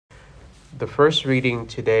The first reading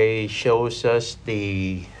today shows us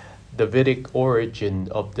the Davidic origin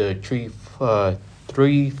of the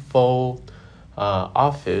threefold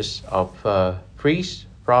office of priest,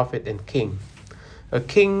 prophet, and king. A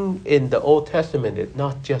king in the Old Testament is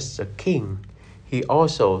not just a king, he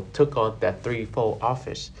also took on that threefold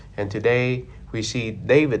office. And today we see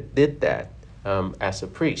David did that as a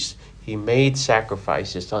priest. He made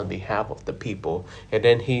sacrifices on behalf of the people, and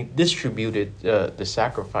then he distributed the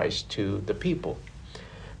sacrifice to the people.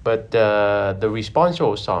 But the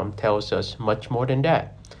responsorial psalm tells us much more than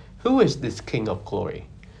that. Who is this King of glory?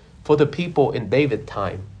 For the people in David's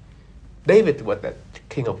time, David was that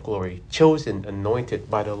King of glory, chosen, anointed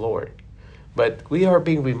by the Lord. But we are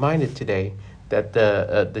being reminded today that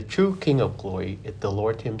the true King of glory is the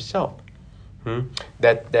Lord Himself.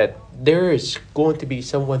 That there is going to be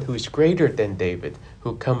someone who is greater than David,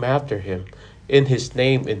 who come after him in his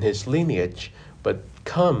name, in his lineage, but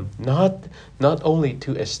come not only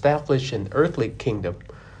to establish an earthly kingdom,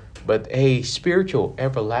 but a spiritual,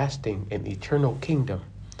 everlasting, and eternal kingdom.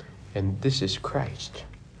 And this is Christ.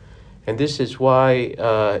 And this is why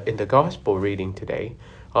in the gospel reading today,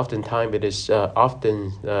 oftentimes it is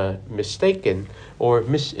often mistaken or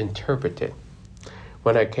misinterpreted.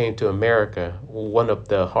 When I came to America, one of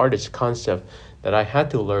the hardest concepts that I had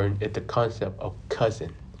to learn is the concept of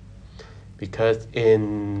cousin. Because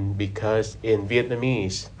in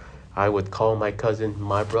Vietnamese, I would call my cousin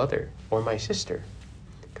my brother or my sister,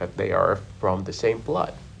 because they are from the same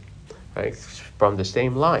blood, right? From the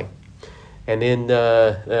same line. And in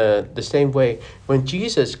the same way, when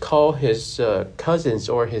Jesus called his cousins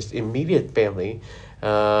or his immediate family,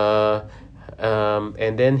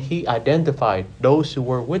 and then he identified those who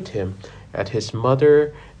were with him at his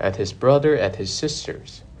mother, at his brother, at his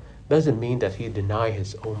sisters, doesn't mean that he denied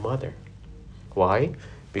his own mother. Why?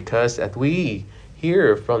 Because as we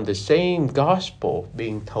hear from the same gospel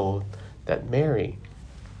being told that Mary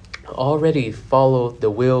already followed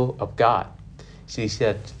the will of God. She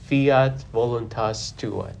said, fiat voluntas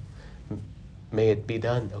tua. May it be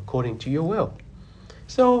done according to your will.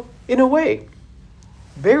 So, in a way,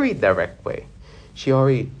 very direct way, she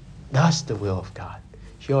already does the will of God.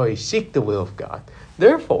 She already seeks the will of God.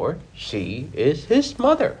 Therefore, she is his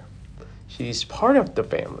mother. She's part of the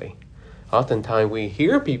family. Oftentimes we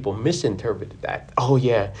hear people misinterpret that. Oh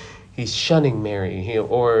yeah, he's shunning Mary,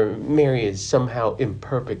 or Mary is somehow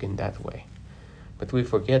imperfect in that way. But we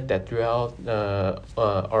forget that throughout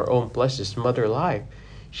our own blessed mother life,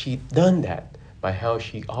 she done that by how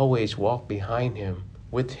she always walked behind him,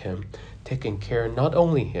 with him, taking care not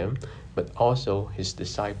only him, but also his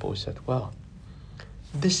disciples as well.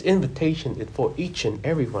 This invitation is for each and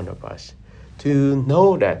every one of us to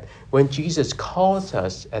know that when Jesus calls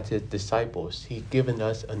us as his disciples, he's given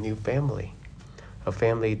us a new family, a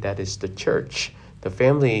family that is the church, the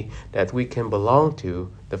family that we can belong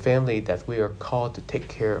to, the family that we are called to take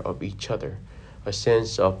care of each other, a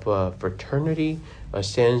sense of fraternity, a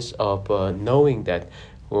sense of knowing that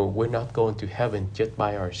we're not going to heaven just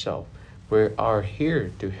by ourselves. We are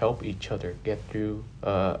here to help each other get through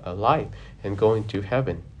a life and going to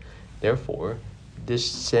heaven. Therefore, this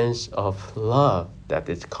sense of love that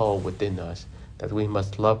is called within us, that we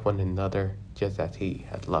must love one another just as he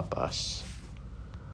had loved us.